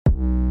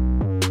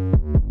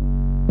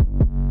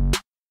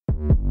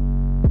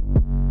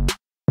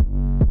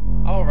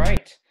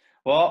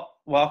Well,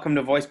 welcome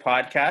to Voice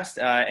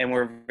Podcast, and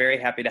we're very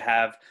happy to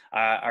have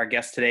our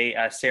guest today,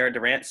 Sarah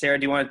Durant. Sarah,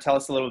 do you want to tell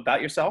us a little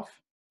about yourself?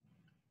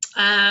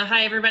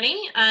 Hi,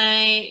 everybody.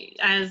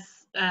 As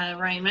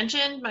Ryan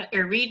mentioned,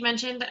 or Reed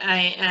mentioned,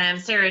 I am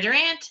Sarah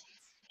Durant,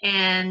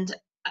 and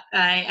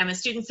I am a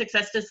student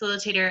success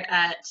facilitator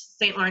at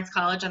St. Lawrence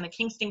College on the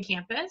Kingston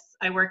campus.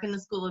 I work in the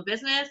School of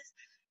Business.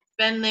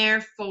 Been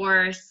there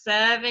for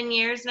 7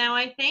 years now,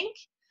 I think.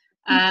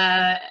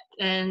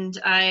 And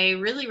I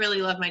really,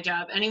 really love my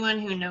job. Anyone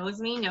who knows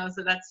me knows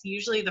that that's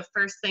usually the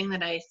first thing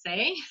that I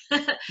say.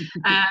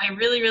 I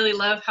really, really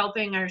love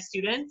helping our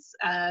students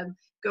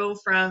go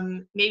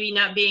from maybe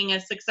not being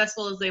as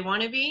successful as they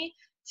want to be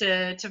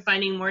to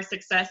finding more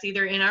success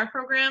either in our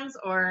programs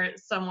or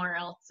somewhere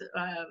else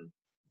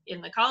in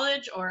the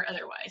college or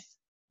otherwise.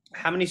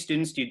 How many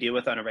students do you deal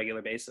with on a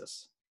regular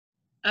basis?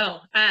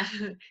 Oh,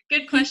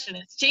 good question.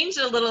 It's changed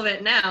a little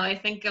bit now. I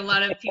think a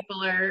lot of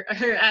people are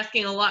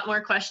asking a lot more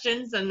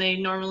questions than they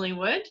normally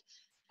would.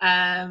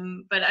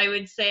 But I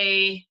would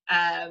say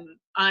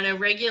on a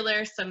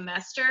regular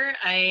semester,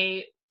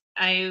 I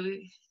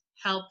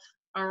help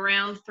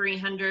around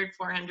 300,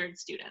 400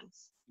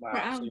 students.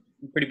 Wow. So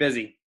you're pretty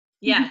busy.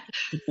 Yeah.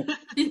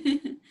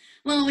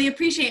 Well, we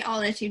appreciate all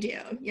that you do,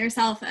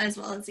 yourself as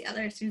well as the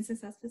other student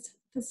success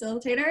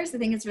facilitators. I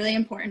think it's really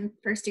important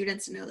for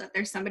students to know that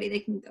there's somebody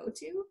they can go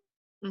to.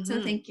 Mm-hmm.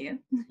 So thank you.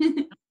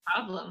 No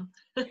problem.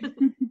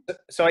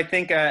 So I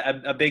think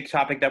a big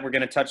topic that we're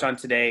going to touch on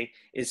today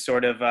is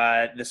sort of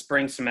the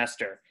spring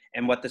semester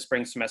and what the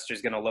spring semester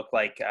is going to look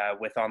like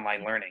with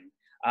online learning.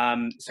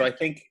 So I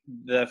think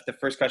the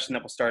first question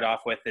that we'll start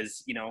off with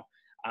is,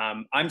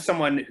 I'm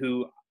someone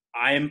who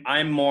I'm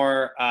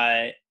more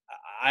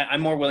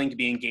willing to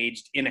be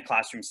engaged in a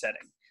classroom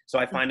setting. So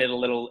I find it a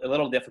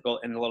little difficult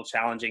and a little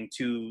challenging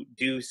to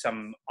do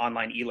some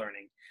online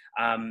e-learning.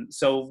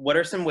 So what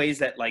are some ways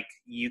that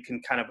you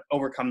can kind of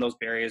overcome those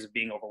barriers of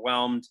being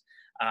overwhelmed,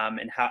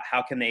 and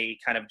how can they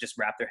kind of just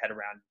wrap their head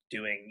around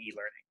doing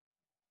e-learning?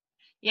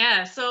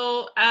 Yeah,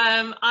 so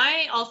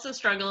I also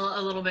struggle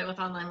a little bit with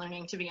online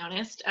learning, to be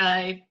honest.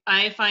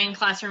 I find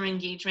classroom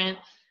engagement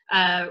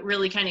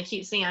really kind of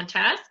keeps me on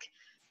task.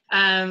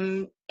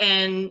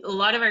 And a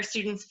lot of our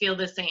students feel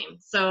the same.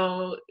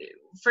 So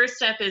first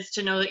step is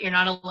to know that you're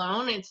not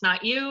alone. It's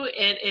not you.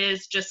 It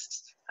is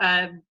just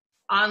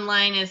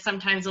online is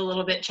sometimes a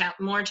little bit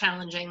more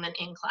challenging than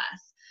in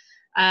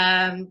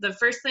class. The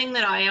first thing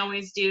that I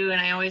always do,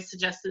 and I always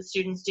suggest that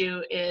students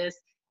do, is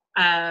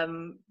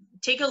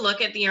take a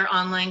look at your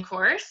online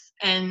course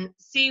and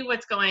see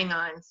what's going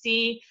on.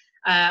 See,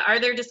 are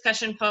there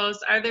discussion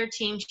posts? Are there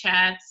team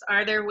chats?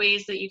 Are there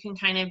ways that you can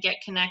kind of get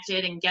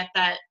connected and get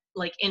that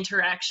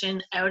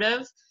interaction out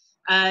of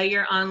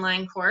your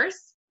online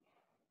course?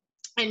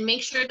 And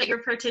make sure that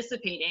you're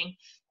participating.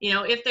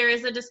 If there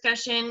is a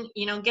discussion,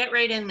 get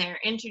right in there,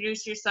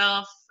 introduce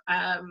yourself,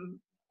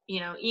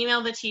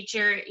 email the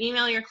teacher,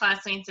 email your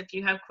classmates if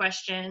you have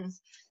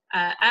questions,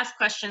 ask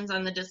questions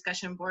on the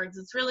discussion boards.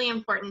 It's really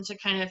important to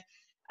kind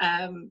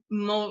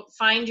of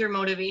find your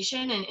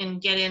motivation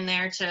and get in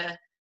there to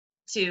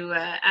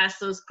ask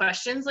those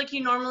questions like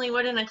you normally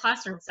would in a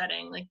classroom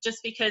setting. Just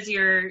because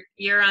you're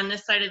on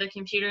this side of the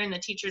computer and the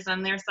teacher's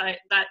on their side,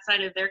 that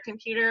side of their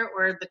computer,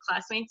 or the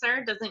classmates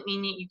are, doesn't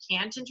mean that you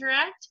can't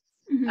interact.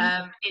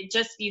 Mm-hmm.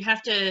 You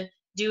have to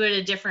do it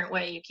a different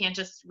way. You can't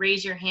just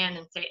raise your hand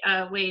and say,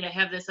 wait, I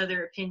have this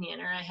other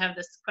opinion, or I have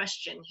this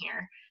question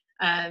here.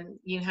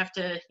 You have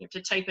to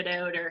type it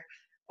out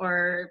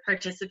or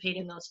participate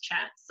in those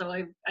chats. So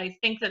I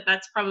think that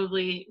that's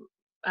probably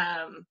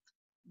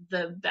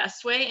the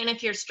best way. And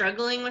if you're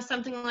struggling with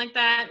something like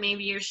that,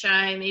 maybe you're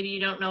shy, maybe you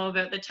don't know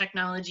about the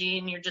technology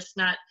and you're just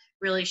not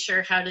really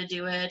sure how to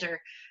do it, or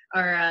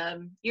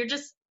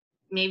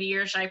maybe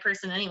you're a shy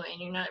person anyway and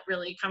you're not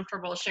really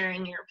comfortable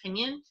sharing your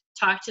opinion,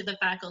 talk to the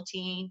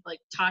faculty,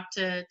 talk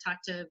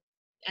to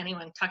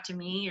anyone, talk to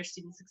me, your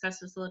student success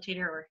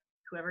facilitator, or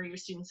whoever your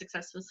student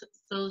success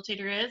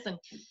facilitator is,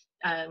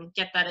 and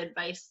get that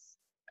advice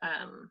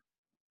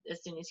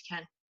as soon as you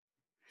can.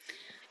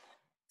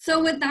 So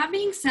with that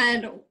being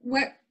said,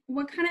 what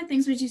kind of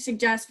things would you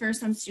suggest for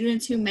some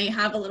students who may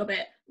have a little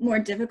bit more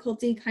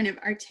difficulty kind of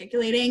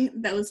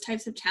articulating those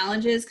types of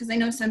challenges? Because I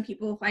know some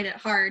people find it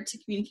hard to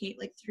communicate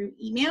through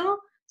email.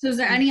 So is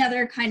there any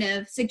other kind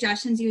of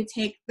suggestions you would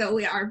take, though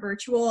we are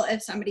virtual,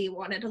 if somebody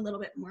wanted a little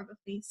bit more of a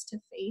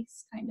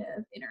face-to-face kind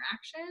of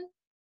interaction?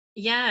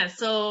 Yeah,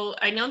 so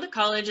I know the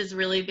college is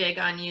really big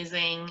on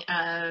using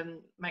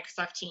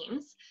Microsoft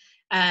Teams.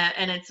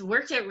 And it's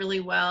worked out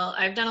really well.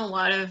 I've done a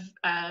lot of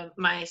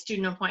my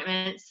student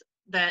appointments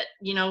that,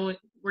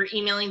 we're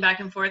emailing back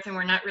and forth and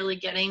we're not really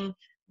getting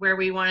where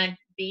we want to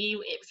be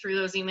through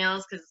those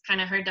emails because it's kind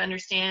of hard to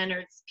understand or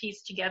it's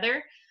pieced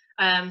together.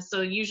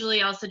 So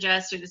usually I'll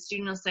suggest, or the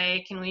student will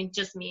say, can we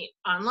just meet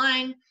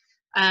online?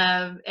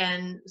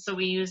 And so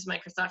we use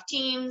Microsoft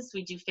Teams.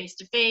 We do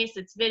face-to-face.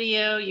 It's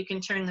video. You can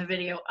turn the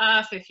video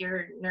off if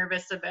you're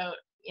nervous about,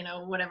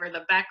 whatever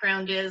the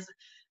background is,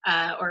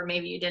 or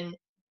maybe you didn't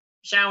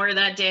shower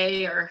that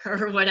day or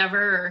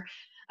whatever,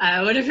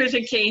 whatever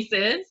the case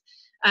is.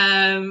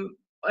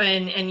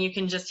 And you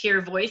can just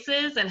hear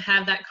voices and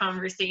have that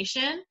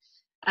conversation.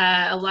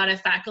 A lot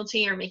of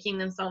faculty are making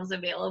themselves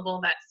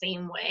available that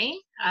same way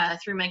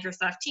through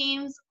Microsoft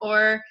Teams,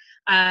 or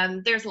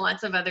there's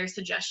lots of other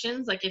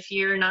suggestions. Like if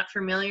you're not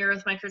familiar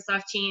with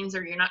Microsoft Teams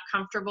or you're not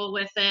comfortable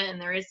with it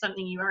and there is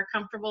something you are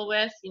comfortable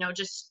with, you know,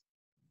 just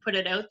put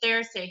it out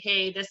there. Say,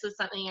 hey, this is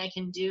something I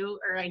can do,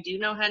 or I do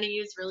know how to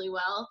use really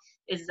well.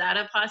 Is that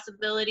a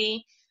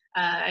possibility?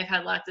 I've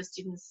had lots of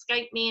students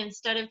Skype me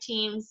instead of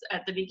Teams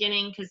at the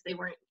beginning because they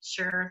weren't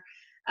sure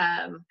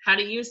how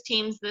to use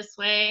Teams this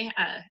way,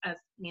 as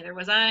neither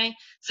was I.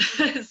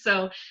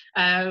 So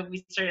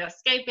we started off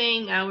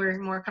Skyping. Now we're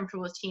more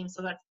comfortable with Teams,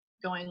 so that's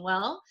going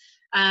well.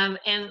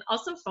 And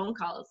also phone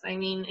calls. I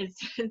mean,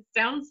 it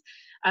sounds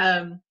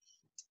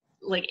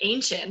like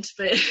ancient,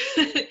 but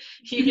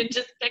you can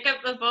just pick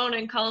up the phone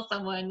and call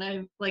someone.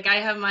 I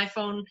have my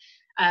phone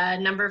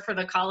number for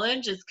the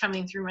college is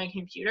coming through my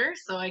computer,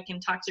 so I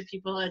can talk to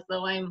people as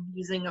though I'm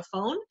using a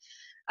phone.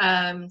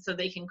 So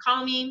they can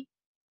call me,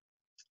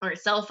 or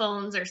cell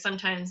phones, or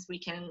sometimes we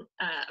can,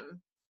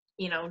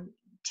 you know,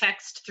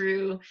 text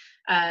through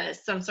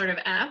some sort of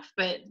app.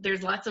 But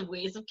there's lots of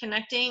ways of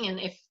connecting,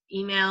 and if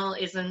email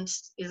isn't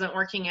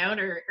working out,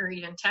 or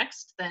even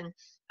text, then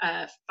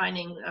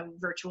finding a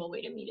virtual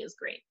way to meet is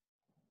great.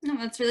 No,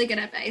 that's really good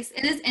advice.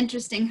 It is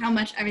interesting how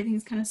much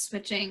everything's kind of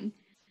switching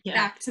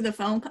back to the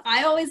phone.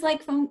 I always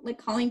like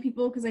calling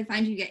people because I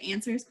find you get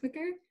answers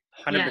quicker.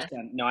 100%.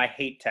 No, I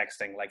hate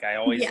texting. Like I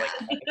always like,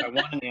 if I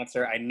want an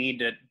answer, I need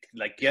to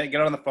like get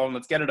on the phone.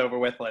 Let's get it over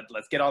with.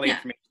 Let's get all the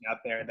information out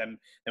there. Then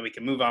we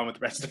can move on with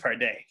the rest of our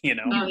day, you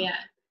know? Oh yeah,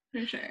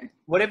 for sure.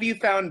 What have you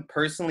found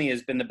personally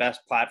has been the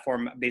best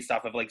platform based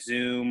off of like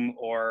Zoom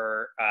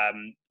or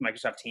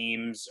Microsoft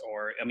Teams,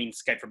 or I mean,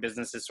 Skype for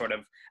Business is sort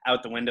of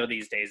out the window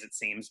these days, it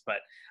seems, but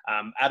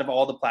out of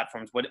all the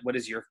platforms, what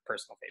is your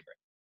personal favorite?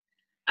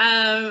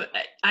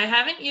 I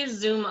haven't used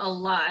Zoom a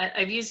lot.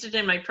 I've used it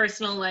in my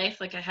personal life.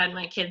 Like I had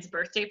my kid's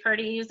birthday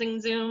party using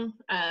Zoom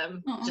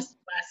just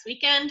last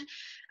weekend,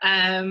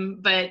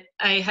 but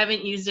I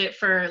haven't used it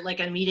for like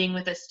a meeting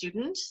with a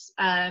student.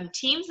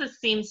 Teams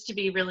seems to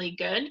be really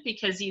good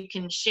because you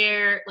can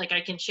share, like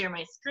I can share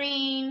my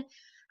screen,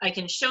 I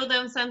can show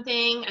them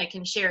something, I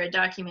can share a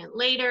document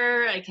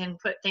later, I can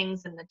put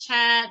things in the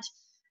chat.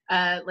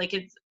 Like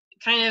it's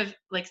kind of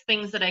like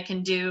things that I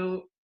can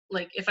do.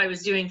 Like if I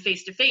was doing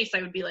face-to-face,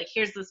 I would be like,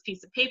 here's this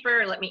piece of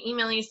paper, let me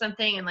email you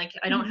something. And like,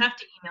 I don't have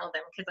to email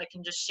them because I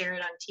can just share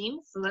it on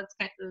Teams. So that's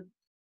kind of,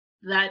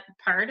 that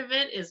part of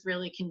it is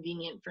really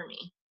convenient for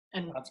me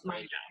and that's my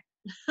great.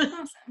 job.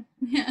 Awesome.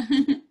 Yeah.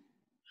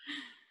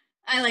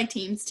 I like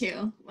Teams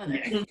too, but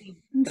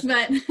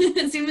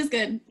Zoom is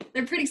good.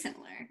 They're pretty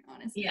similar,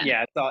 honestly.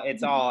 Yeah,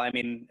 it's all, I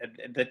mean,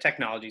 the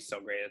technology is so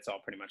great. It's all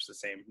pretty much the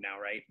same now,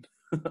 right?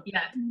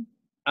 Yeah.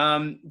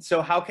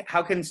 So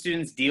how can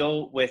students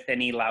deal with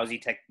any lousy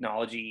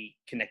technology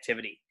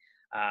connectivity?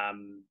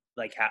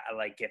 Like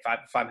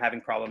if I'm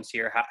having problems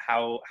here,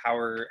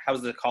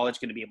 how's the college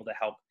going to be able to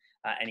help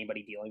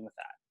anybody dealing with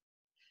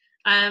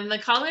that? The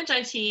college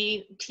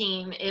IT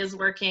team is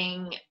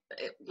working,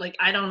 like,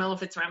 I don't know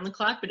if it's round the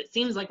clock, but it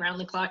seems like round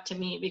the clock to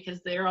me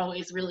because they're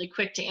always really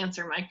quick to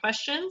answer my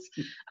questions.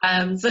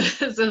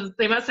 So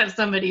they must have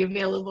somebody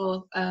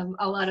available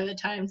a lot of the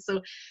time.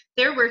 So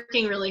they're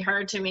working really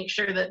hard to make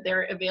sure that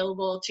they're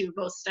available to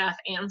both staff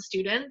and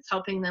students,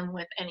 helping them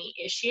with any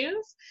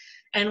issues.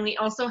 And we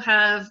also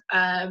have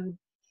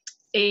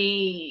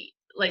a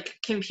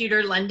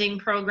computer lending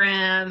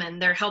program,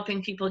 and they're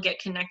helping people get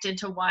connected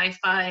to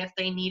Wi-Fi if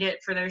they need it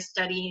for their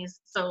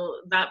studies. So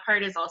that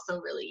part is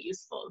also really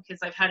useful because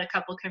I've had a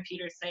couple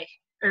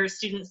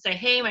students say,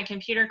 hey, my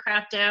computer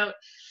crapped out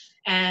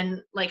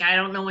and like I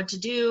don't know what to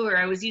do, or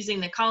I was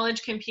using the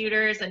college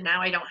computers and now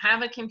I don't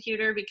have a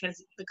computer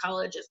because the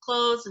college is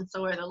closed and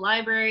so are the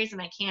libraries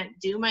and I can't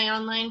do my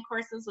online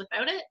courses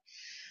without it.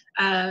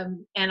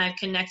 And I've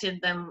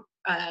connected them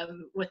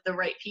with the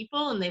right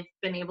people, and they've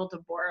been able to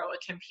borrow a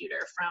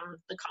computer from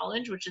the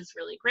college, which is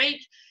really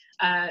great.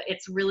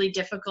 It's really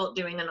difficult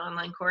doing an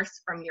online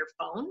course from your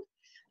phone.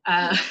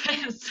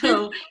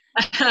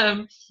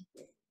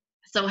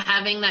 So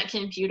having that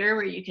computer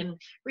where you can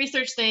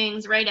research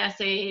things, write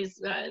essays,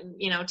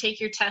 take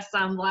your tests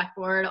on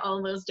Blackboard,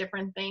 all those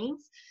different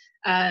things,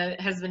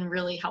 has been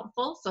really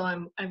helpful. So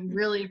I'm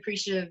really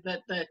appreciative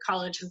that the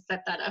college has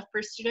set that up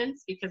for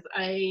students because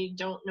I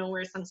don't know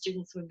where some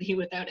students would be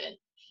without it.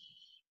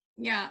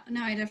 Yeah,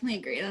 no, I definitely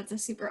agree. That's a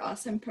super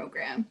awesome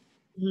program.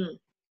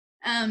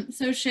 Mm-hmm.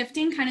 So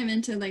shifting kind of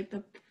into like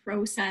the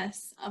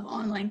process of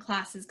online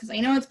classes, because I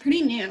know it's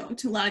pretty new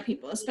to a lot of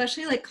people,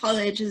 especially like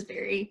college is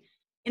very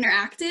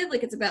interactive,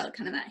 like it's about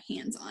kind of that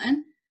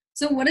hands-on.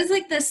 So what is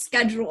like the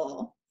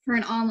schedule for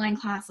an online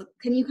class?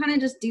 Can you kind of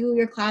just do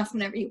your class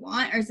whenever you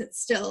want, or is it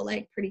still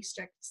like pretty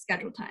strict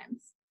schedule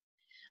times?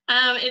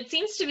 It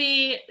seems to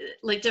be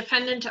like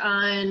dependent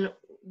on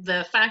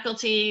the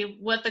faculty,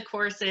 what the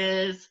course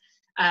is.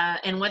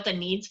 and what the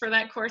needs for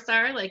that course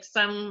are. Like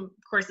some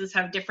courses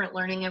have different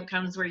learning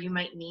outcomes where you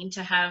might need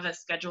to have a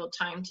scheduled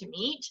time to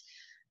meet.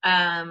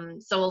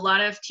 So a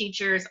lot of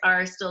teachers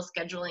are still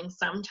scheduling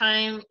some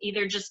time,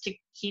 either just to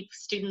keep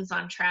students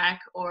on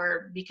track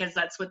or because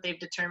that's what they've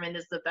determined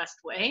is the best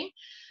way.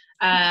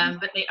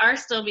 But they are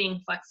still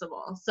being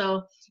flexible.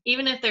 So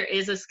even if there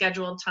is a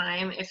scheduled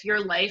time, if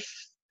your life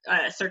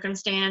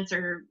circumstance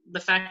or the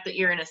fact that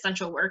you're an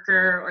essential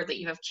worker or that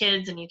you have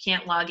kids and you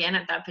can't log in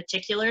at that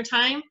particular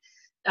time,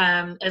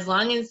 as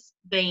long as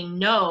they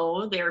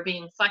know they're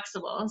being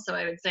flexible. So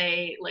I would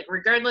say, like,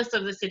 regardless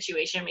of the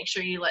situation, make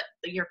sure you let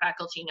your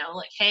faculty know,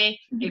 like, hey,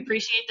 I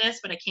appreciate this,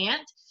 but I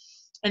can't.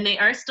 And they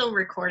are still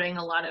recording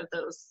a lot of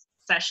those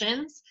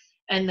sessions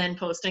and then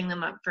posting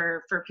them up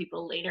for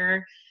people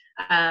later.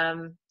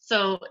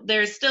 So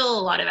there's still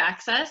a lot of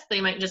access.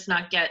 They might just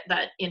not get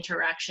that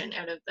interaction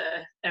out of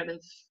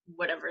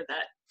whatever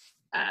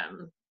that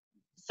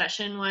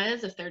session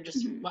was if they're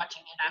just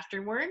watching it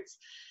afterwards.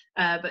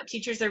 But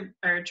teachers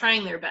are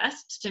trying their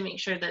best to make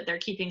sure that they're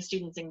keeping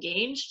students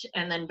engaged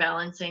and then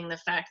balancing the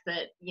fact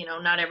that, you know,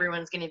 not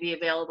everyone's going to be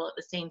available at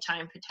the same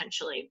time,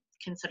 potentially,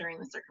 considering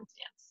the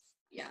circumstance.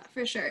 Yeah,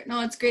 for sure.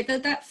 No, it's great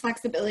that that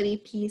flexibility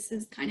piece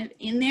is kind of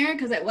in there,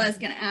 because I was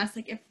going to ask,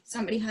 like, if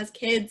somebody has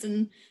kids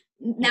and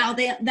now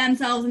they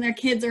themselves and their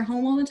kids are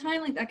home all the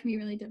time, like that can be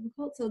really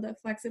difficult. So the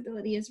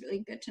flexibility is really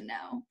good to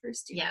know for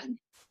students.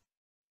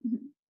 Yeah.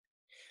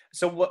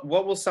 So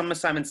what will some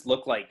assignments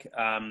look like,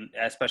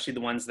 especially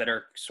the ones that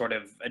are sort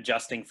of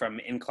adjusting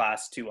from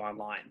in-class to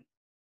online?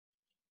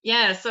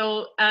 Yeah,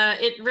 so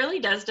it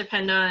really does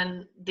depend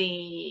on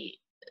the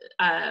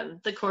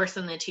course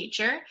and the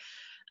teacher.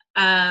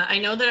 I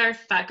know that our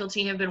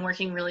faculty have been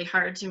working really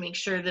hard to make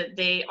sure that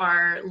they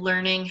are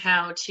learning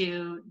how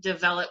to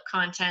develop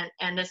content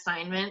and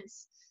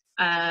assignments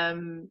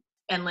and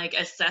like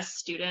assess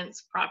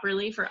students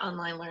properly for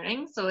online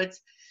learning. So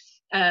it's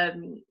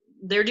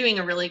they're doing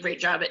a really great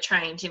job at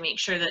trying to make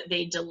sure that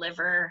they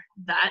deliver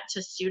that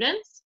to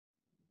students.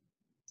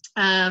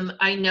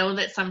 I know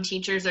that some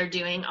teachers are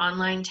doing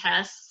online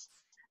tests.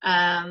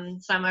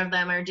 Some of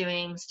them are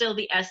doing still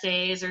the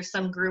essays or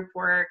some group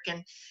work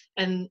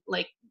and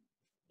like,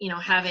 you know,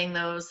 having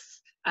those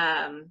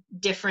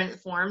different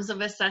forms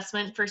of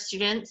assessment for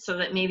students so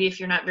that maybe if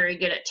you're not very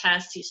good at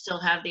tests, you still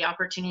have the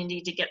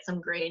opportunity to get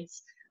some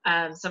grades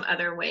some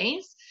other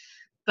ways.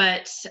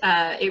 But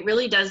it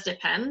really does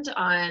depend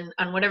on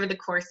whatever the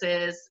course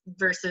is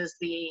versus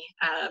the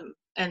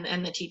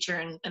and the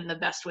teacher and the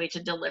best way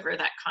to deliver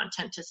that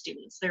content to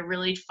students. They're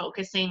really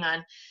focusing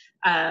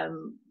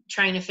on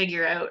trying to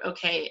figure out,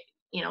 okay,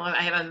 you know,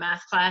 I have a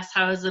math class,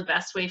 how is the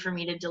best way for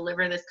me to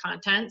deliver this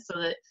content so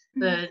that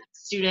the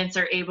students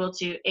are able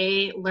to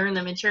A, learn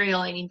the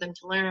material I need them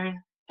to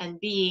learn, and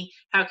B,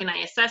 how can I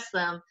assess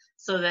them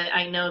so that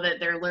I know that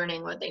they're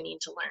learning what they need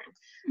to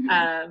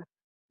learn.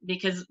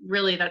 Because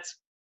really that's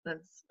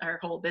our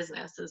whole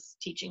business is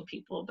teaching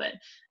people, but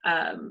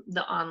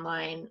the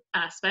online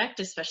aspect,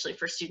 especially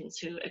for students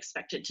who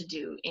expected to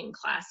do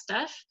in-class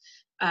stuff,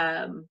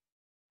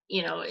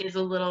 you know, is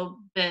a little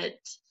bit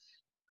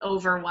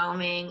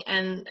overwhelming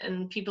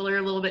and people are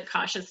a little bit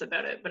cautious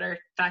about it, but our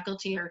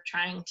faculty are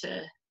trying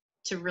to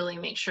really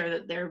make sure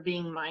that they're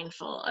being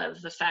mindful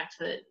of the fact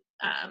that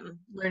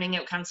learning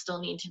outcomes still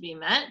need to be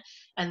met,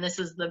 and this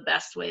is the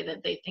best way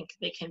that they think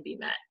they can be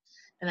met.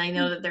 And I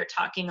know that they're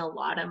talking a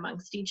lot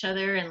amongst each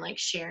other and like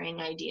sharing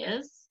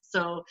ideas.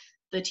 So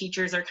the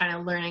teachers are kind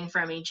of learning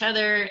from each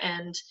other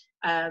and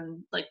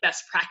like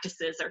best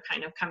practices are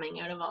kind of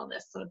coming out of all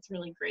this. So it's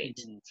really great.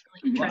 It's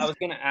really Well, I was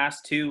going to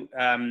ask too,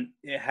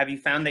 have you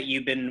found that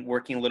you've been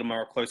working a little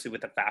more closely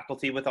with the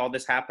faculty with all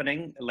this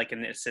happening, like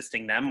in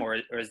assisting them,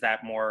 or is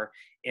that more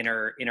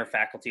inner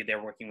faculty,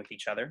 they're working with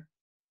each other?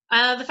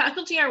 The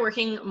faculty are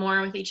working more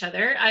with each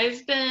other.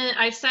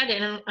 I've sat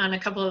in on a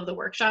couple of the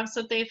workshops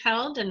that they've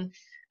held, and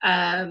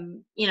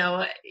you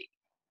know,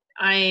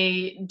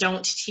 I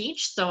don't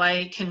teach, so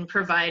I can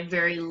provide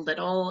very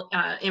little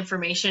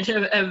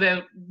information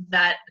about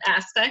that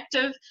aspect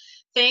of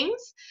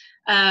things.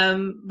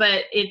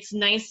 But it's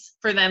nice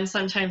for them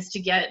sometimes to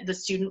get the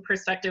student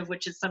perspective,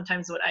 which is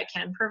sometimes what I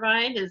can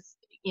provide is,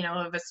 you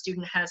know, if a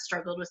student has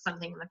struggled with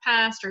something in the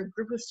past or a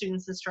group of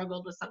students has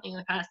struggled with something in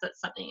the past, that's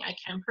something I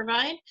can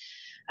provide.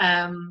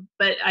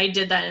 But I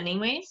did that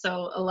anyway.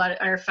 So a lot of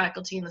our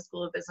faculty in the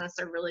School of Business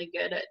are really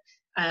good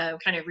at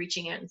kind of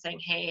reaching out and saying,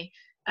 hey,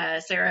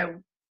 Sarah,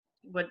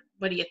 what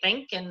do you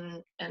think?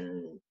 And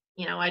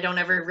you know, I don't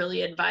ever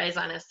really advise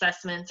on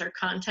assessments or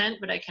content,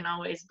 but I can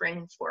always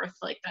bring forth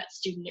like that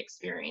student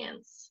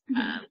experience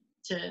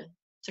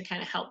to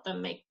kind of help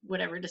them make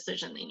whatever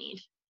decision they need.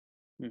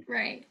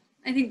 Right.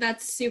 I think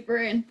that's super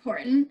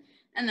important.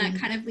 And that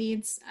kind of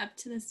leads up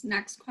to this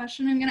next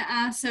question I'm going to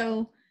ask.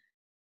 So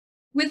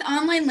with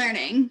online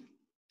learning,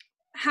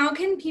 how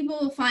can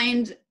people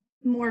find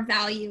more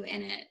value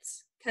in it?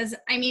 Because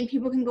I mean,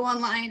 people can go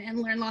online and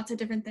learn lots of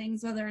different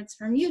things, whether it's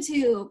from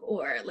YouTube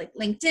or like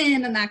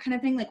LinkedIn and that kind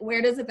of thing. Like,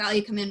 where does the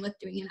value come in with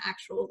doing an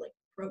actual like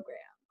program?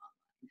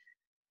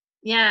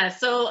 Yeah,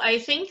 so I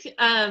think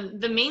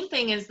the main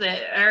thing is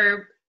that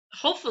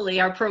hopefully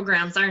our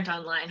programs aren't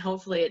online.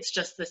 Hopefully it's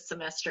just this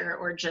semester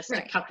or just a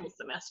Right. couple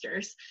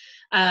semesters.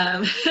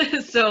 Um,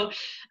 so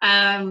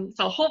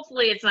so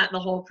hopefully it's not the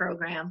whole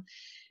program.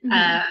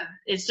 Mhm.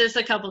 It's just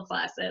a couple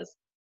classes.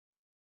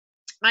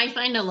 I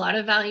find a lot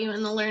of value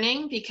in the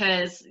learning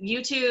because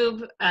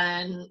YouTube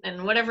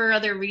and whatever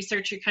other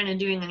research you're kind of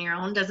doing on your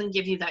own doesn't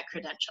give you that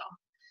credential.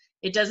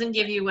 It doesn't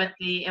give you what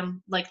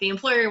like the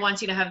employer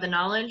wants you to have the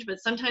knowledge,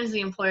 but sometimes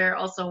the employer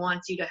also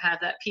wants you to have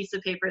that piece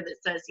of paper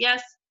that says,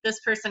 yes,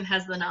 this person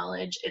has the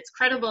knowledge. It's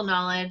credible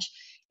knowledge.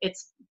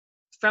 It's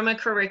from a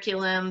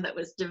curriculum that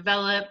was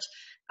developed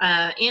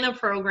in a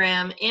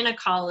program in a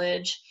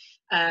college,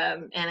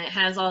 and it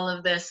has all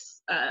of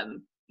this,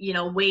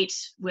 weight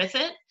with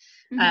it.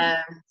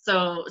 Mhm.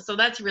 So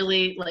that's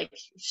really, like,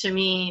 to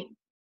me,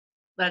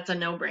 that's a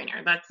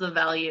no-brainer. That's the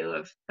value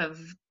of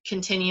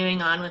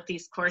continuing on with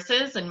these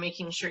courses and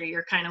making sure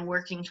you're kind of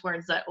working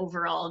towards that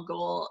overall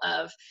goal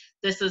of,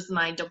 this is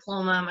my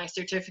diploma, my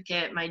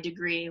certificate, my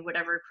degree,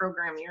 whatever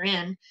program you're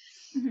in.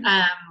 Mhm.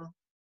 Um,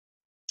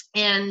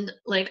 and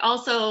like,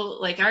 also,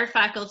 like, our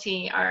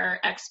faculty are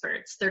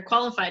experts. They're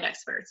qualified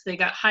experts. They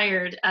got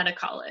hired at a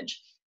college.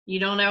 You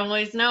don't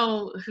always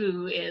know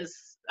who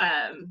is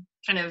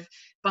kind of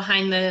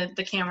behind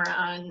the camera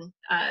on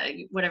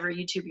whatever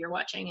YouTube you're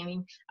watching. I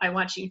mean, I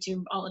watch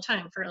YouTube all the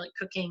time for, like,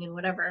 cooking and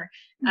whatever.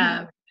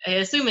 Mhm. I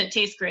assume it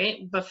tastes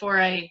great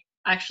before I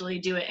actually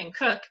do it and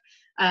cook,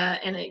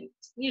 and it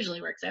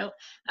usually works out.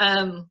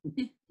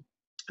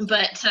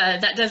 But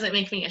that doesn't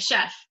make me a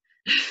chef.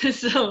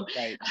 So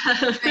Right.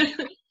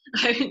 um,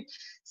 I,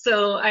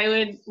 so I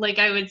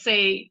would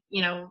say,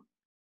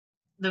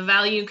 the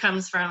value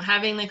comes from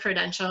having the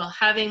credential,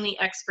 having the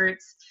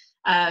experts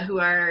who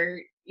are,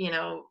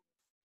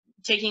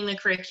 taking the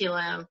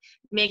curriculum,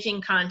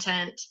 making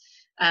content,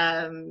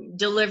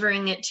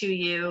 delivering it to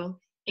you,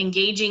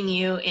 engaging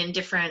you in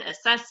different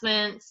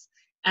assessments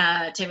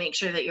to make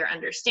sure that you're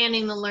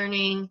understanding the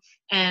learning,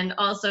 and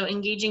also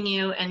engaging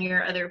you and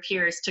your other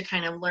peers to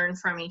kind of learn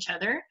from each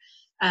other.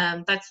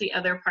 That's the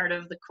other part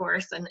of the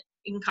course. And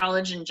in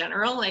college in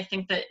general, I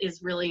think that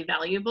is really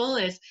valuable.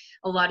 Is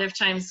a lot of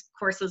times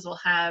courses will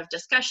have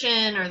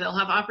discussion, or they'll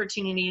have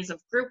opportunities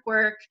of group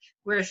work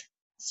where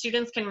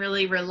students can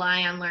really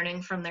rely on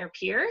learning from their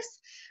peers.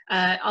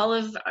 All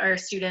of our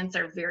students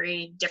are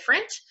very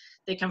different.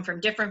 They come from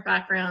different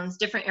backgrounds,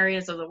 different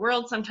areas of the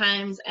world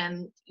sometimes,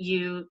 and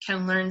you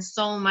can learn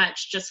so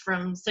much just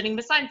from sitting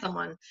beside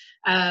someone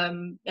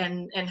and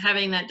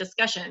having that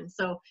discussion.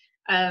 So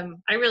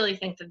I really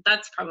think that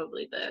that's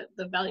probably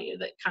the value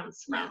that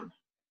comes Yeah. from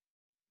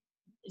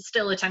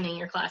still attending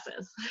your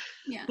classes.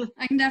 Yeah,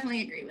 I can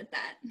definitely agree with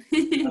that.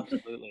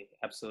 Absolutely.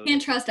 Absolutely.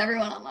 Can't trust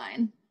everyone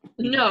online.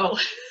 No.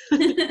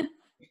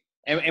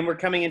 And we're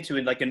coming into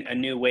like a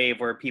new wave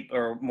where people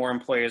or more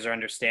employers are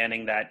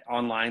understanding that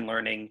online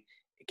learning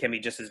can be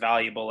just as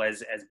valuable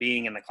as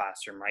being in the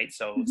classroom, right?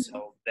 So Mhm.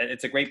 so that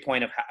it's a great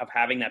point of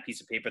having that piece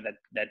of paper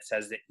that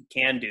says that you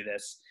can do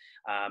this.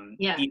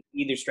 Yeah.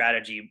 Either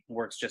strategy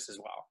works just as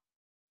well.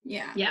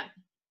 Yeah. Yeah.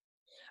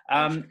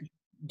 Um,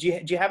 do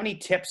you have any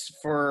tips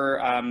for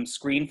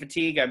screen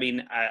fatigue? I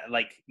mean,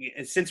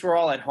 since we're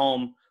all at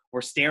home,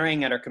 we're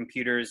staring at our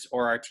computers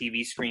or our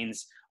TV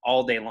screens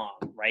all day long,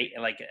 right?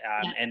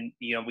 Yeah. And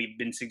we've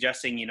been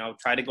suggesting,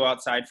 try to go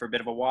outside for a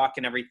bit of a walk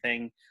and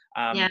everything.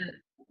 Yeah.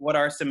 What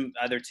are some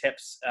other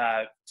tips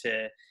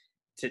to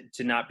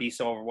not be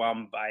so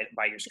overwhelmed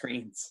by your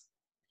screens?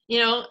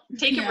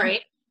 Take a Yeah.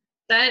 break.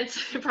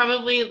 That's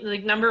probably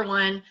like number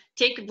one.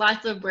 Take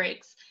lots of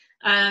breaks.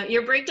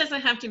 Your break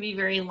doesn't have to be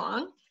very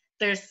long.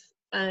 There's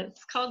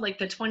it's called like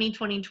the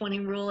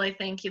 20-20-20 rule, I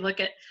think. You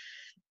look at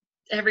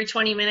every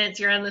 20 minutes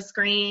you're on the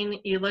screen,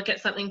 you look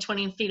at something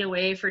 20 feet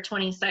away for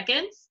 20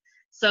 seconds.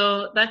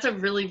 So that's a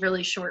really,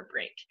 really short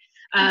break.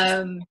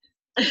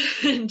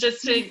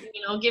 Just to,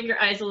 give your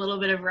eyes a little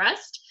bit of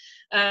rest.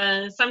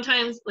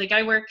 Sometimes, like,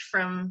 I work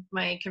from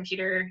my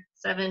computer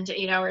 7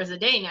 to 8 hours a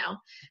day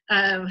now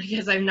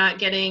because I'm not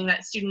getting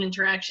that student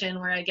interaction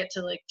where I get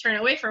to, like, turn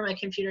away from my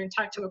computer and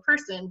talk to a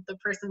person. The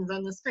person's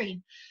on the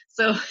screen.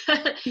 So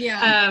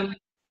Yeah.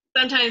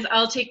 sometimes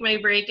I'll take my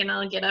break and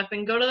I'll get up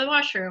and go to the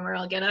washroom, or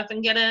I'll get up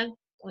and get a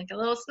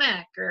little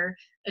snack or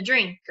a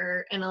drink,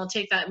 and I'll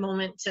take that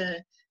moment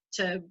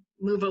to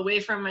move away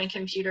from my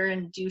computer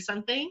and do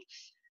something.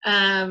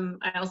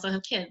 I also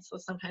have kids, so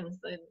sometimes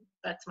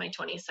that's my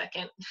 20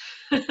 seconds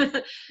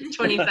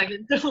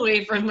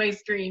away from my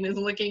screen is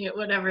looking at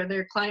whatever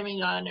they're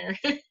climbing on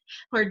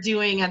or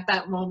doing at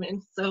that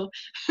moment. So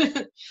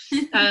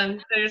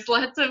there's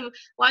lots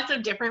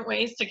of different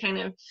ways to kind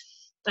of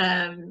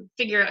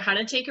figure out how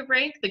to take a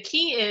break. The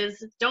key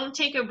is, don't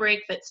take a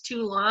break that's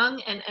too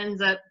long and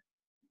ends up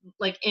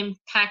like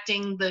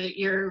impacting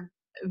your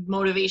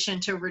motivation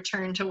to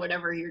return to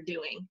whatever you're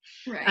doing.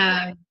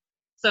 Right.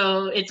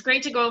 So it's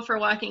great to go out for a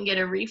walk and get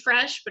a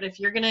refresh, but if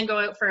you're going to go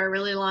out for a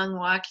really long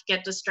walk,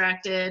 get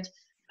distracted,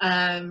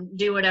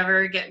 do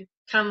whatever,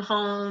 come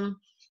home,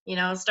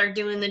 start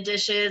doing the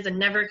dishes and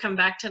never come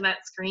back to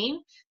that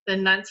screen,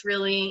 then that's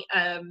really,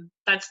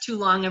 that's too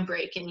long a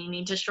break, and you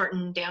need to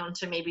shorten down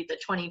to maybe the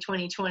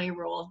 20-20-20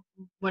 rule,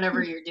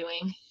 whatever you're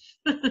doing.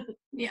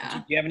 Yeah.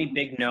 Do you have any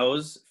big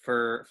no's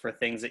for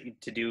things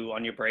to do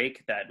on your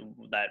break that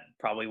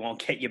probably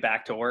won't get you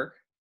back to work?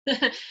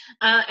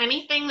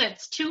 Anything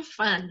that's too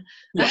fun.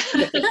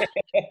 I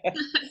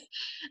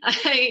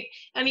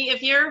mean,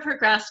 if you're a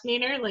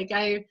procrastinator, like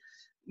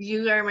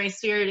you are my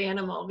spirit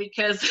animal,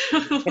 because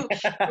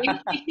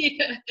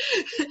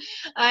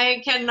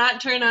I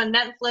cannot turn on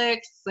Netflix.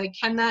 I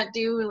cannot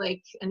do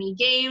like any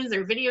games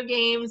or video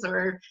games,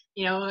 or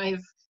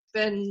I've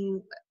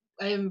been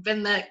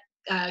that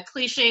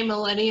cliche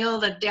millennial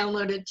that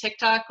downloaded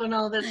TikTok when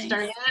all this Nice.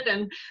 started,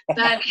 and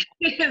that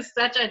is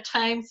such a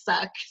time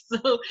suck.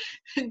 So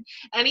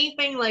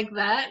anything like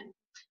that,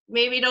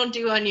 maybe don't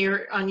do on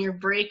your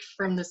break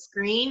from the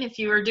screen. If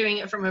you were doing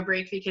it from a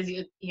break because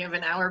you have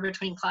an hour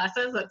between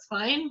classes, that's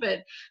fine,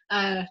 but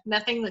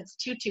nothing that's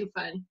too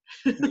fun.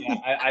 Yeah,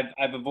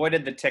 I've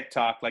avoided the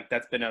TikTok. Like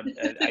that's been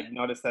I've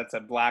noticed that's a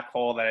black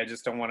hole that I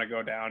just don't want to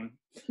go down.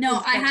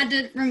 No, I had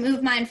to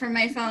remove mine from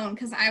my phone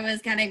because I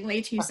was getting way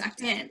too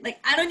sucked in. Like,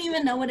 I don't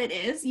even know what it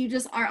is. You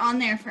just are on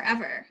there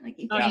forever. Like,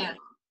 you can't get off.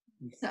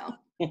 So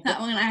that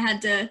one I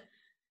had to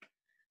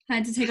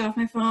take off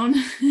my phone.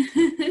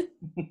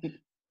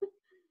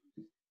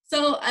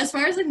 So as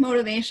far as like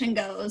motivation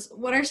goes,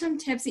 what are some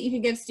tips that you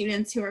could give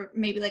students who are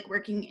maybe like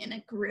working in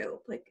a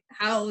group? Like,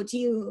 how do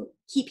you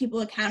keep people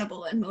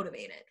accountable and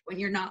motivated when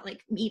you're not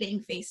like meeting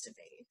face to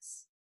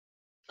face?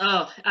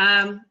 Oh,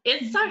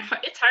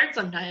 it's hard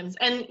sometimes.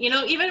 And,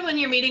 even when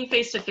you're meeting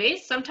face to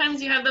face,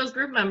 sometimes you have those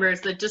group members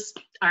that just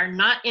are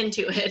not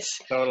into it.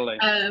 Totally.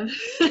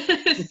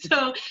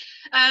 So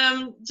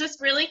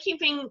just really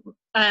keeping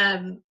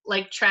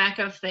like track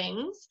of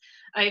things,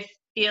 I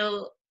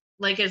feel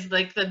like is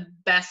like the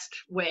best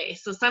way.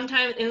 So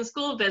sometimes in the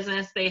School of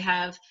Business, they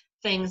have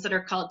things that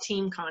are called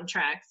team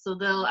contracts. So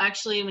they'll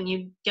actually, when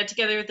you get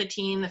together with the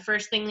team, the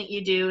first thing that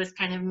you do is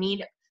kind of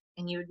meet,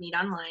 and you would meet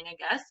online, I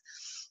guess,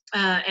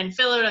 and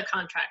fill out a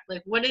contract.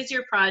 Like, what is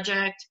your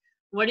project?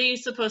 What are you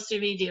supposed to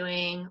be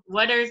doing?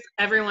 What is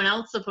everyone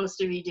else supposed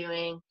to be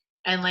doing?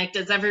 And like,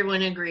 does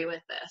everyone agree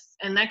with this?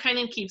 And that kind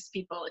of keeps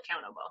people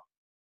accountable.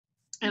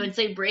 I would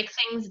say break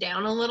things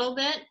down a little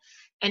bit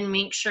and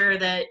make sure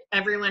that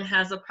everyone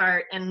has a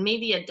part and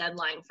maybe a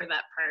deadline for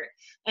that part.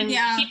 And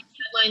keep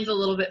deadlines a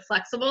little bit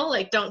flexible.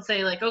 Like, don't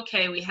say like,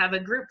 okay, we have a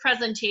group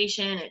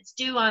presentation, it's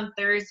due on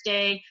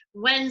Thursday,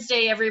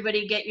 Wednesday,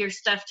 everybody get your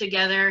stuff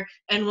together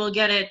and we'll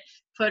get it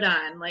put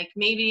on. Like,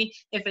 maybe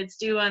if it's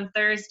due on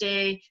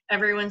Thursday,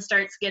 everyone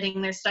starts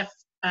getting their stuff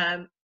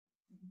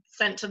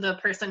sent to the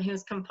person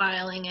who's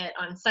compiling it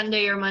on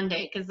Sunday or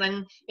Monday, because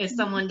then if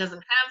someone doesn't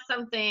have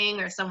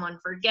something or someone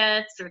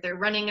forgets or they're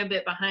running a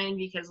bit behind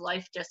because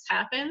life just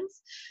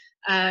happens,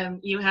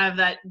 you have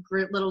that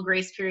little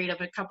grace period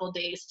of a couple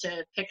days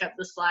to pick up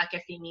the slack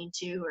if you need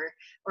to,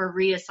 or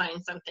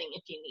reassign something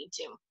if you need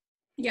to.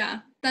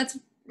 Yeah, that's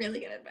really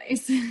good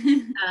advice.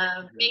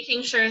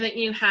 Making sure that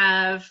you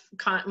have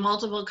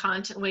multiple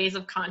ways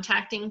of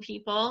contacting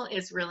people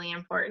is really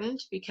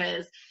important,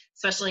 because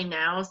especially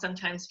now,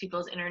 sometimes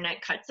people's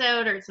internet cuts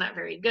out or it's not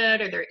very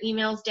good or their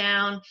email's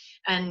down,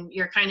 and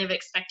you're kind of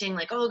expecting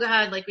like, oh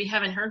God, like we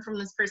haven't heard from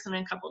this person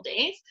in a couple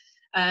days.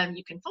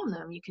 You can phone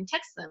them, you can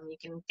text them, you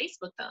can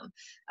Facebook them,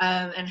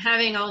 and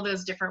having all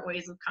those different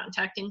ways of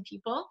contacting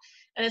people.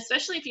 And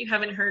especially if you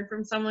haven't heard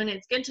from someone,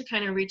 it's good to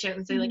kind of reach out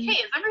and say like, hey,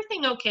 is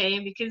everything okay?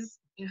 Because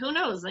who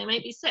knows, they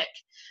might be sick,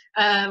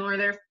 or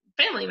their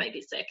family might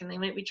be sick and they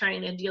might be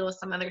trying to deal with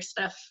some other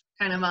stuff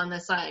kind of on the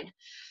side.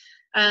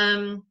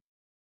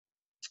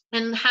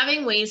 And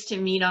having ways to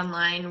meet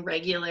online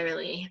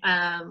regularly,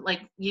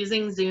 like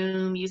using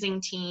Zoom,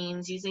 using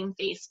Teams, using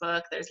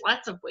Facebook. There's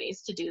lots of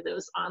ways to do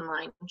those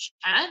online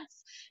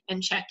chats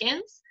and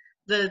check-ins.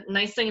 The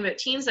nice thing about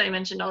Teams that I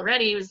mentioned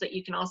already was that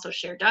you can also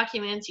share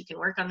documents. You can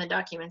work on the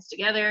documents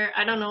together.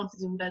 I don't know if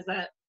Zoom does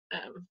that.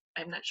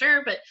 I'm not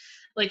sure, but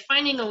like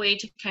finding a way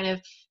to kind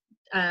of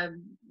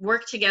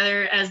work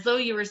together as though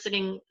you were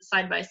sitting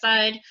side by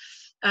side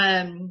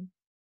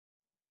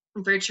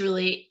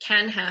virtually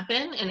can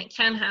happen. And it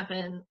can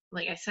happen,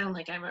 like I sound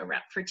like I'm a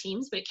rep for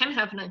Teams, but it can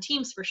happen on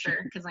Teams for sure,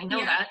 because I know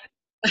that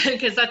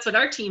because that's what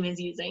our team is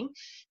using.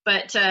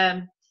 But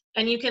and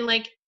you can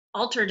like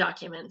alter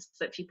documents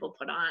that people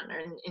put on,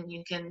 and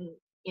you can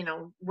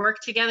work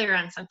together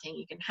on something.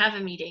 You can have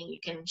a meeting, you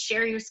can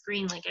share your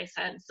screen, like I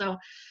said. So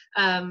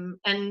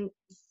and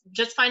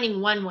just finding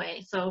one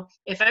way. So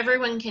if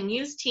everyone can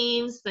use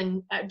Teams,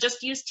 then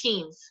just use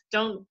Teams.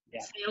 Don't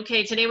say,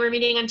 okay, today we're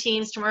meeting on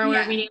Teams, tomorrow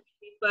we're meeting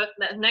on Facebook,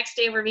 the next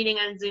day we're meeting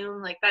on Zoom.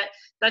 Like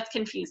that's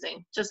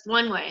confusing. Just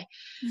one way.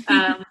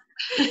 And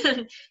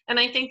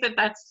I think that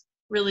that's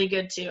really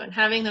good too. And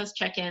having those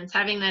check-ins,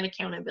 having that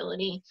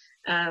accountability,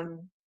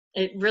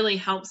 it really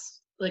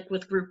helps, like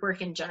with group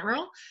work in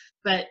general,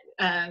 but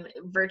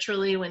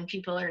virtually when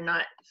people are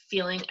not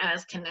feeling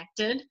as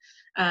connected,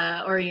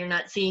 or you're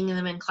not seeing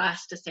them in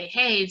class to say,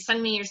 hey,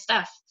 send me your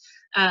stuff,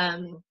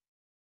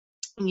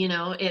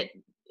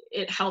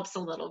 it helps a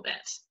little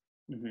bit.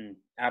 For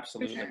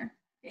Absolutely. sure.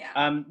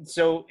 Yeah.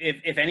 So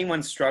if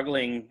anyone's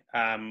struggling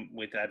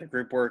with either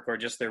group work or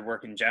just their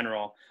work in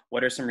general,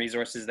 what are some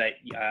resources that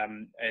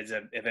is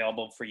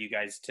available for you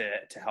guys to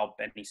help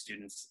any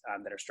students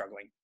that are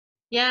struggling?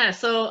 Yeah,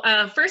 so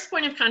first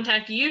point of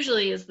contact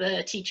usually is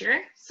the teacher.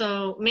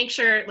 So make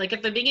sure, like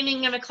at the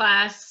beginning of a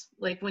class,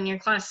 like when your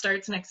class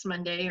starts next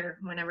Monday or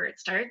whenever it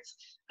starts,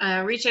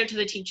 reach out to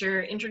the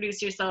teacher,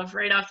 introduce yourself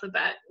right off the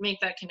bat, make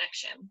that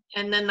connection.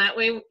 And then that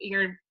way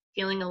you're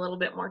feeling a little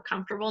bit more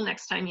comfortable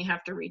next time you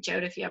have to reach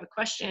out if you have a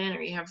question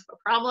or you have a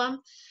problem.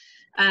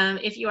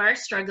 If you are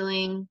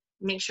struggling,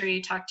 make sure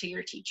you talk to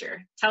your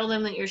teacher. Tell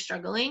them that you're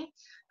struggling.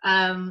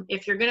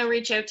 If you're going to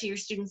reach out to your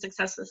student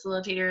success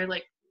facilitator,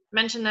 like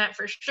mention that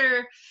for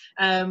sure.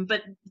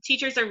 But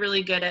teachers are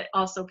really good at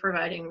also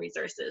providing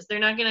resources. They're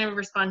not going to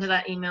respond to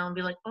that email and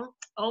be like,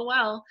 oh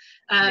well.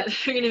 They're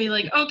going to be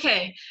like,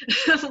 okay,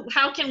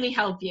 how can we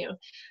help you?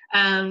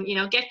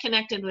 Get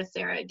connected with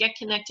Sarah, get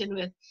connected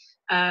with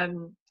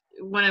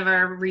one of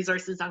our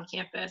resources on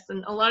campus.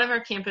 And a lot of our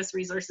campus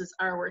resources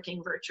are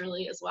working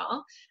virtually as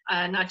well,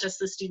 not just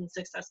the student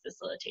success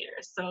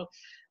facilitators. So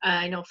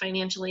I know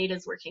financial aid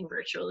is working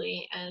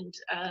virtually, and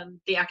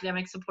the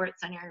academic support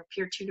center,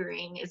 peer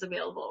tutoring is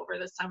available over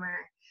the summer.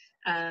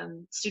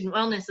 Student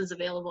wellness is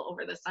available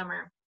over the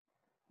summer.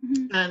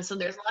 So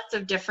there's lots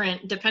of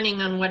different,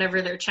 depending on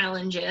whatever their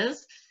challenge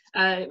is,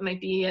 it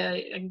might be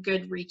a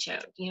good reach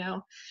out,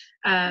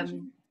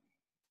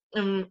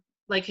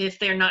 like if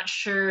they're not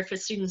sure, if a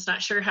student's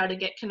not sure how to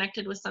get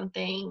connected with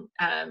something,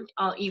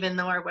 even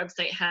though our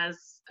website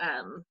has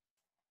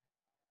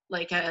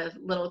like a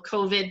little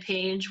COVID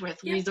page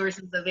with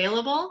resources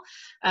available,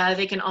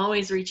 they can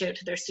always reach out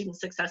to their student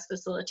success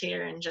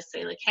facilitator and just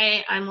say like,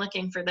 hey, I'm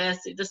looking for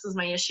this is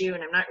my issue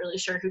and I'm not really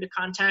sure who to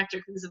contact or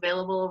who's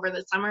available over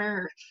the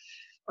summer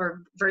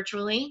or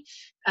virtually.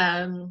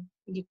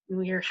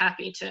 We're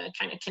happy to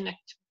kind of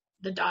connect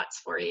the dots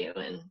for you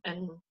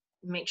and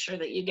make sure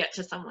that you get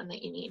to someone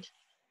that you need.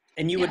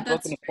 And you would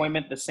book an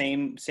appointment the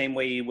same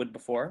way you would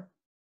before?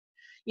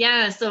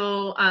 Yeah,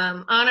 so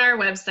on our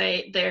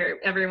website there,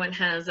 everyone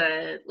has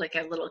a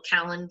little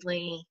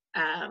Calendly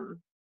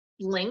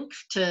link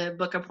to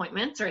book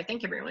appointments, or I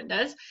think everyone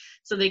does.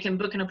 So they can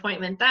book an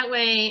appointment that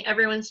way.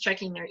 Everyone's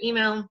checking their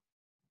email.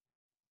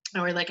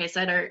 Or like I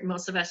said,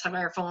 most of us have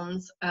our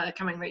phones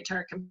coming right to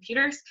our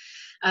computers,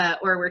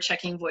 or we're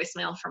checking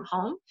voicemail from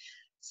home.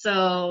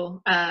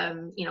 So,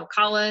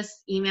 call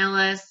us, email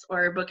us,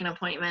 or book an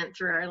appointment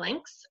through our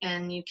links,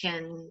 and you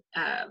can,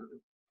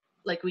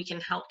 we can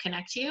help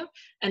connect you.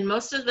 And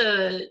most of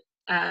the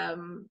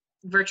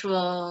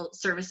virtual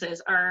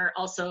services are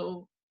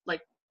also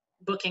like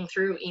booking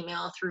through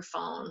email, through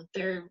phone.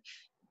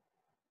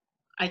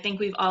 I think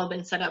we've all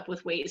been set up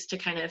with ways to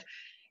kind of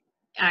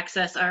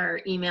access our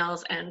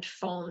emails and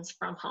phones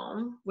from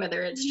home,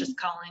 whether it's just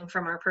calling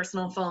from our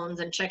personal phones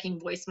and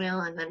checking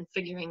voicemail and then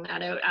figuring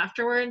that out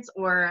afterwards,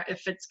 or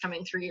if it's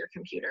coming through your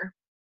computer.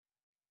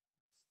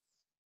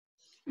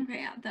 Okay,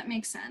 yeah, that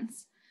makes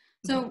sense.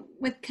 So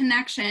with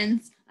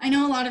connections, I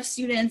know a lot of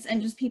students and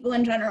just people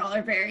in general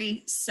are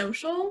very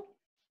social.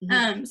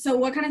 So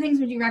what kind of things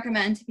would you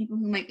recommend to people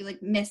who might be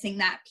like missing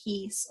that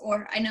piece?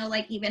 Or I know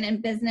like even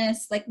in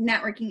business, like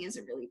networking is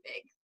a really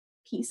big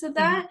piece of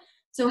that.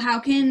 So how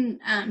can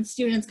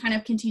students kind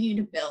of continue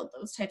to build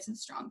those types of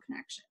strong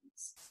connections?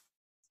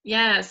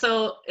 Yeah,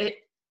 so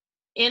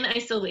in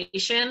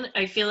isolation,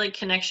 I feel like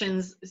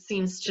connections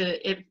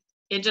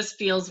it just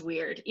feels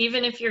weird.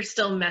 Even if you're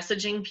still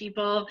messaging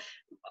people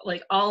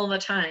like all the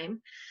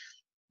time,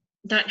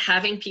 not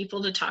having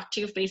people to talk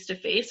to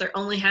face-to-face, or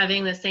only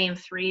having the same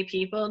 3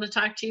 people to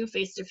talk to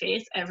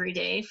face-to-face every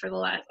day for the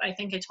last, I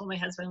think I told my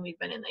husband we've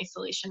been in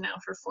isolation now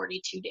for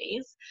 42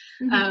 days.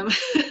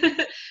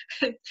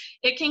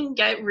 It can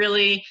get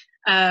really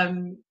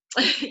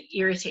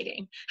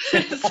irritating.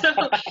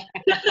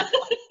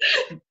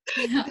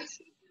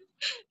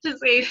 To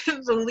say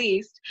the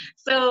least.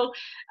 So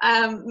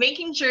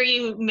making sure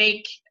you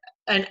make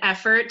an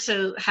effort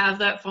to have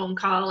that phone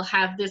call,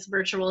 have this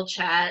virtual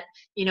chat,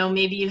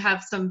 maybe you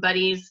have some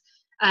buddies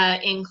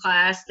in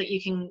class that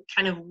you can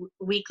kind of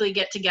weekly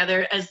get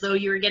together as though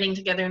you were getting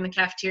together in the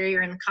cafeteria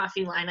or in the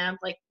coffee lineup,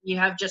 like you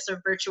have just a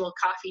virtual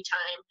coffee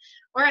time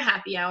or a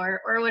happy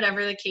hour or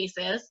whatever the case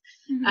is.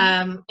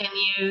 And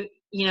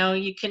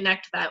you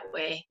connect that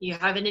way. You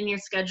have it in your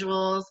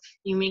schedules.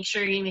 You make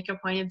sure you make a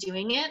point of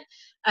doing it.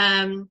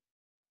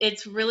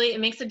 It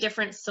makes a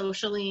difference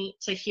socially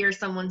to hear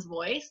someone's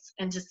voice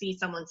and to see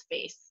someone's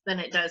face than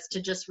it does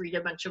to just read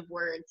a bunch of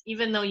words,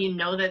 even though you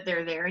know that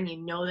they're there and you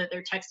know that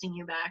they're texting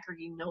you back or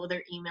you know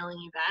they're emailing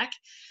you back.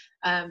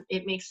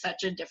 It makes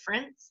such a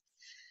difference.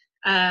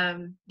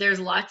 There's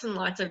lots and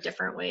lots of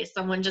different ways.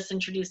 Someone just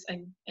introduced,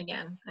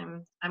 again,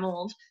 I'm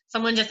old.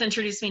 Someone just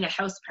introduced me to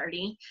House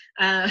Party.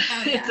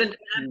 It's an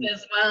app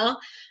as well.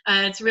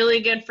 It's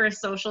really good for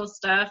social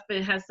stuff.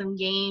 It has some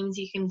games.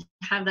 You can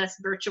have this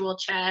virtual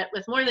chat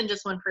with more than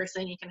just one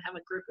person. You can have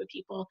a group of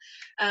people.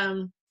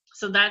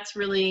 So that's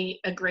really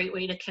a great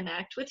way to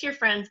connect with your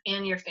friends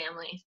and your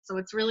family. So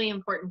it's really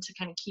important to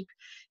kind of keep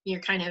your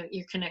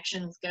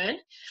connections good.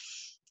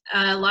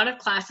 A lot of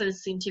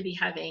classes seem to be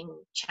having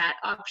chat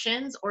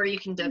options, or you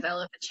can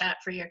develop a chat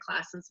for your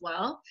class as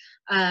well.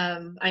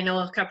 I know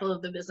a couple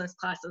of the business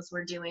classes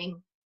were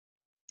doing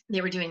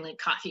like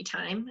coffee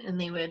time,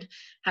 and they would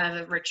have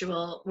a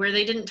virtual where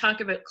they didn't talk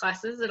about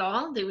classes at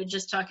all. They would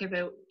just talk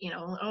about,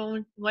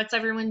 oh, what's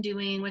everyone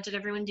doing? What did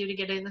everyone do to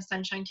get in the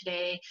sunshine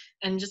today?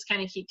 And just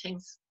kind of keep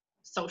things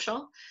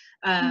social.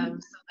 So that,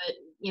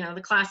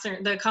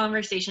 the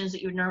conversations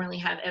that you would normally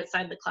have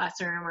outside the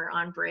classroom or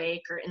on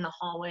break or in the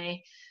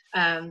hallway,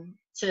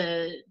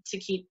 to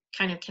keep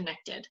kind of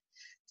connected.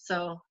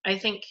 So I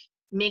think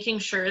making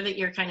sure that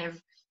you're kind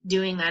of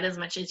doing that as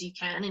much as you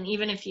can, and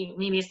even if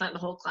maybe it's not the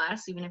whole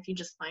class, even if you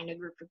just find a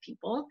group of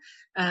people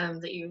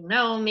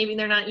that maybe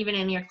they're not even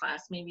in your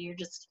class, maybe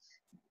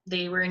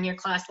they were in your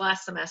class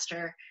last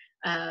semester,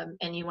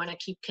 and you want to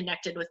keep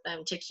connected with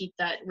them to keep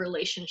that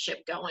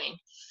relationship going,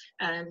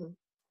 and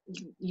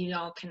you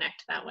all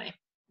connect that way.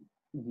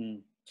 Mm-hmm.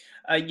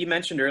 You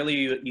mentioned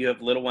earlier you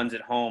have little ones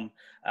at home,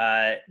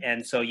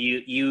 and so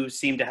you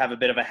seem to have a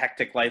bit of a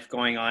hectic life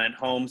going on at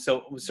home.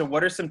 So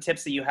what are some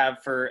tips that you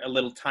have for a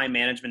little time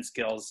management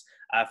skills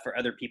for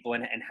other people,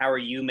 and how are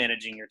you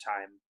managing your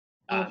time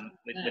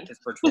with this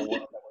virtual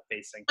world that we're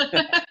facing?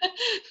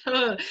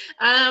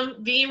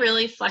 Be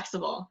really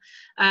flexible.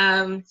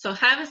 So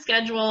have a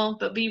schedule,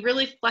 but be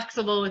really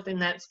flexible within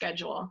that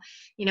schedule.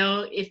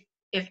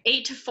 If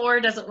 8 to 4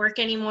 doesn't work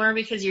anymore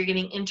because you're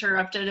getting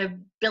interrupted a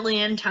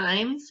billion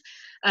times,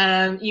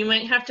 you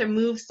might have to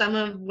move some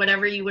of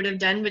whatever you would have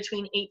done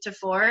between 8 to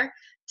 4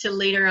 to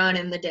later on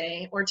in the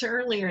day, or to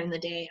earlier in the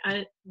day,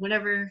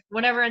 whatever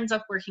ends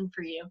up working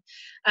for you.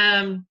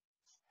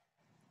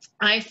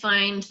 I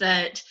find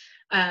that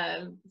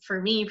for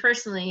me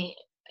personally,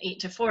 8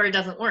 to 4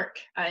 doesn't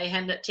work. I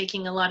end up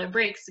taking a lot of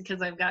breaks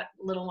because I've got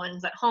little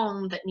ones at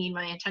home that need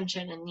my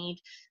attention and need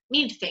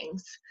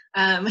things.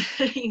 I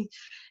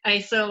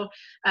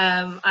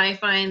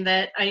find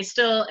that I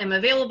still am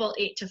available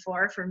 8 to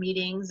 4 for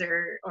meetings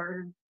or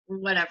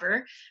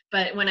whatever,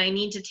 but when I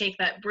need to take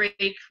that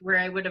break where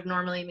I would have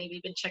normally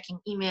maybe been checking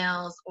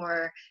emails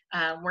or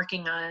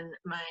working on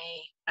my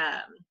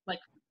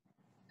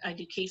I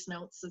do case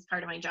notes as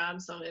part of my job.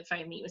 So if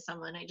I meet with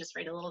someone, I just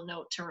write a little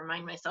note to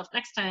remind myself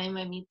next time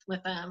I meet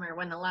with them, or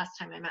when the last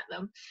time I met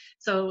them.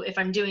 So if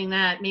I'm doing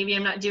that, maybe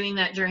I'm not doing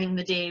that during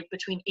the day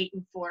between 8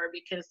 and 4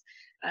 because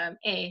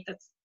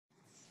that's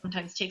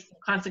sometimes takes some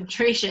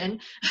concentration,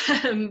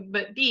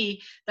 but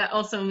B, that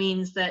also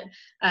means that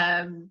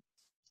I'm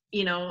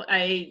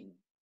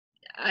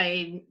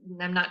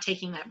not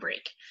taking that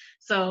break.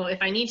 So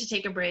if I need to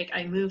take a break,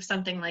 I move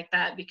something like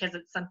that because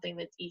it's something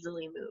that's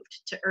easily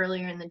moved to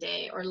earlier in the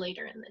day or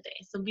later in the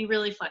day. So be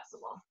really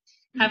flexible.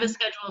 Have a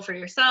schedule for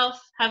yourself,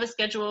 have a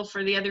schedule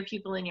for the other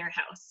people in your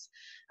house.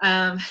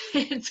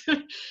 It's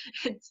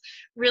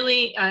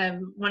really,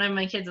 one of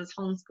my kids is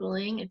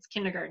homeschooling. It's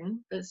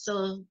kindergarten, but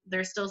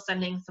they're still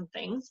sending some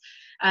things.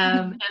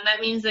 And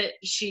that means that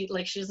she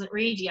doesn't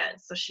read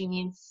yet. So she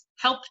needs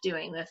help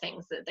doing the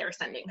things that they're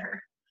sending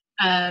her.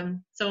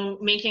 So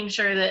making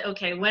sure that,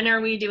 okay, when are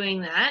we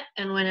doing that?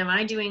 And when am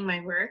I doing my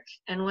work?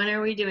 And when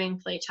are we doing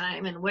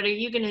playtime? And what are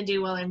you going to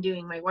do while I'm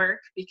doing my work?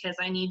 Because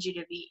I need you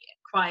to be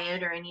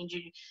quiet, or I need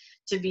you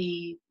to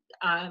be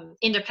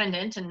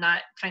independent and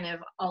not kind of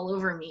all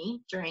over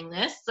me during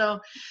this. So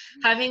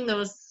having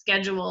those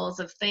schedules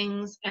of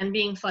things and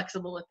being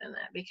flexible within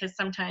that, because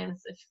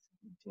sometimes if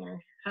you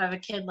have a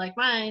kid like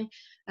mine,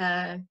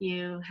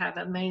 you have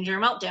a major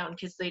meltdown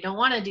because they don't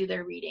want to do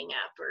their reading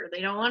app, or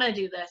they don't want to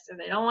do this, or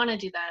they don't want to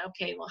do that.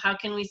 Okay, well, how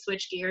can we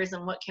switch gears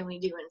and what can we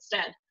do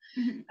instead?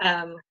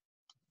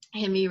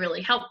 And be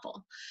really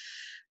helpful.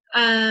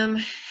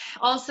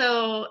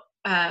 Also,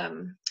 I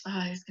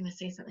was going to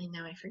say something,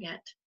 now I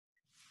forget.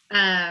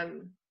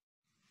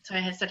 So I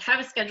had said, have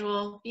a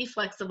schedule, be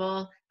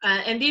flexible,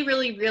 and be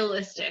really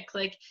realistic.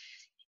 Like,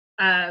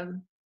 I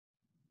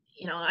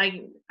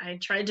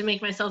tried to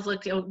make myself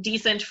look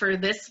decent for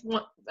this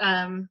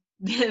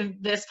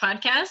this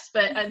podcast,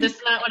 but this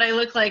is not what I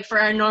look like for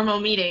our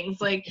normal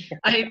meetings. Like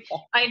I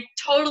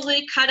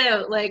totally cut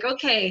out like,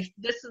 okay,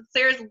 this is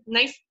Sarah's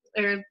nice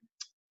or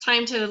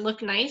time to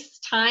look nice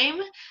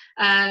time.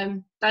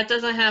 That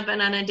doesn't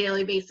happen on a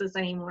daily basis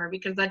anymore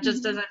because that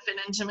just doesn't fit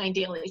into my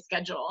daily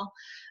schedule.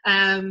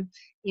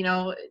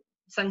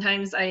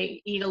 Sometimes I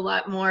eat a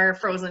lot more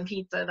frozen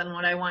pizza than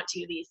what I want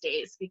to these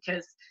days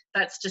because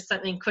that's just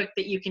something quick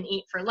that you can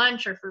eat for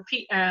lunch or for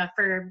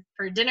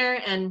dinner,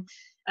 and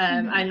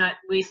I'm not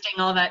wasting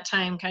all that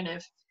time kind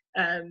of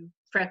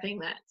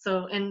prepping that.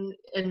 So and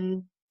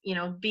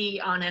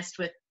be honest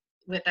with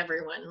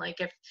everyone.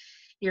 Like if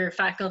your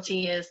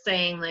faculty is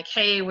saying like,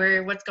 hey,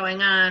 what's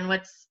going on?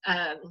 What's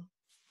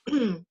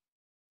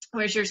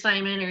where's your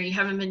assignment? Or you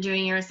haven't been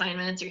doing your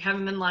assignments, or you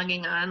haven't been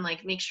logging on,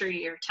 like make sure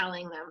you're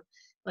telling them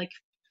like,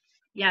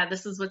 yeah,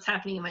 this is what's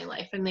happening in my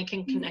life, and they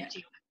can connect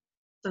you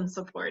with some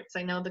supports.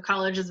 I know the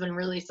college has been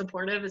really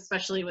supportive,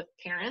 especially with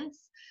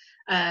parents.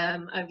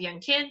 of young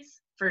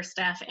kids for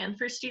staff and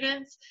for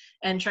students,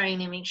 and trying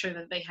to make sure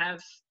that they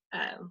have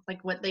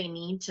like what they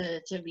need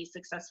to be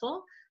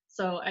successful.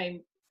 So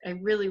I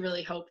really,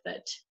 really hope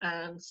that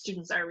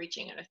students are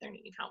reaching out if they're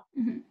needing help.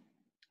 Mm-hmm.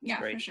 Yeah,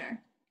 Great. for sure.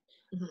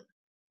 Mm-hmm.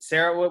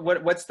 Sarah,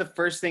 what's the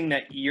first thing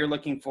that you're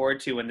looking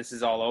forward to when this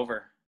is all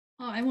over?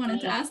 Oh, I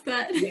wanted to ask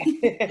that.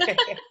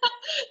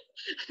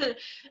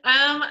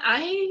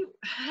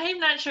 I'm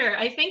not sure.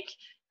 I think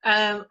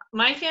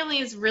my family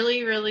is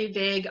really, really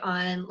big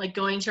on like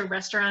going to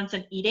restaurants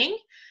and eating.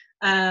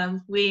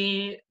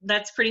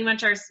 That's pretty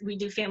much we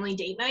do family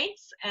date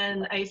nights,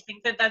 and I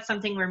think that that's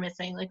something we're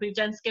missing. Like, we've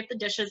done skip the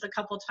dishes a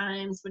couple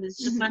times, but it's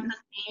just not the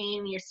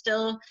same. You're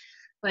still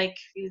like,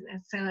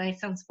 I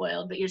sound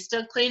spoiled, but you're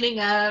still cleaning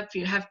up.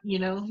 You have,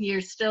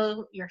 you're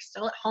still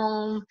at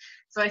home.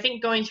 So I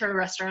think going to a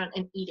restaurant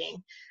and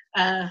eating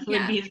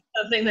would be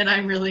something that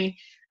I'm really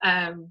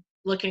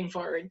looking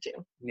forward to.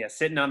 Yeah,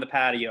 sitting on the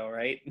patio,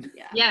 right?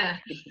 Yeah.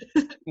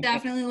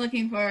 Definitely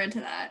looking forward to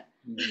that.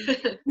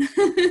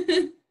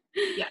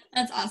 Yeah.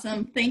 That's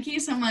awesome. Thank you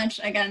so much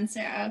again,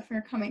 Sarah,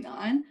 for coming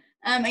on.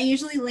 I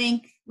usually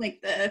link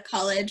like the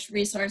college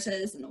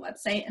resources and the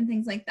website and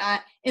things like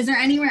that. Is there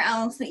anywhere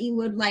else that you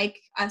would like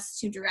us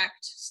to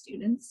direct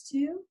students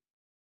to?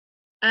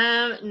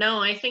 No,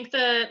 I think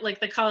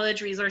the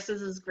college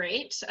resources is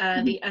great.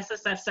 The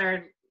SSFs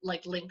are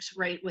like linked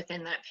right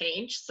within that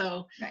page.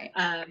 So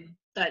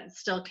that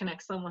still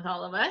connects them with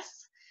all of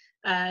us.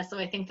 So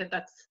I think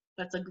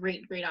that's a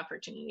great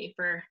opportunity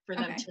for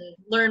them to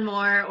learn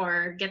more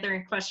or get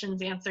their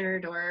questions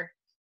answered or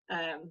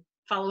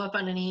follow up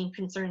on any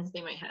concerns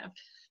they might have.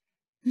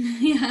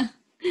 Yeah.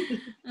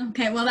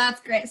 Okay, well, that's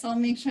great. So I'll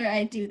make sure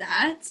I do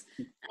that.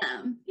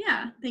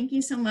 Yeah, thank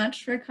you so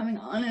much for coming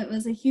on. It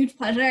was a huge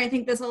pleasure. I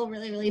think this will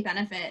really, really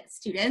benefit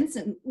students,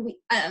 and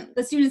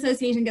the Student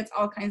Association gets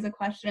all kinds of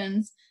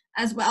questions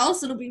as well.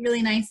 So it'll be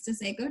really nice to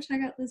say, go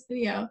check out this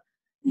video.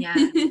 Yeah,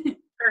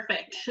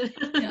 perfect.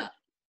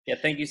 Yeah,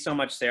 thank you so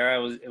much,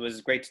 Sarah. It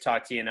was great to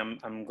talk to you, and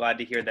I'm glad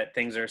to hear that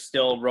things are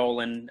still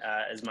rolling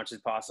as much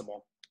as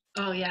possible.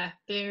 Oh yeah,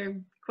 they're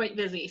quite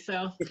busy,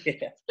 so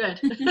it's good.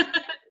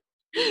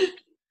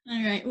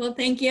 All right. Well,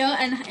 thank you,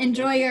 and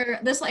enjoy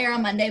this will air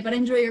on Monday, but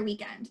enjoy your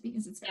weekend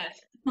because it's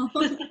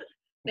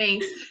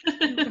Thanks.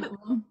 no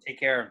problem. Take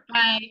care.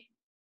 Bye.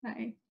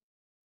 Bye.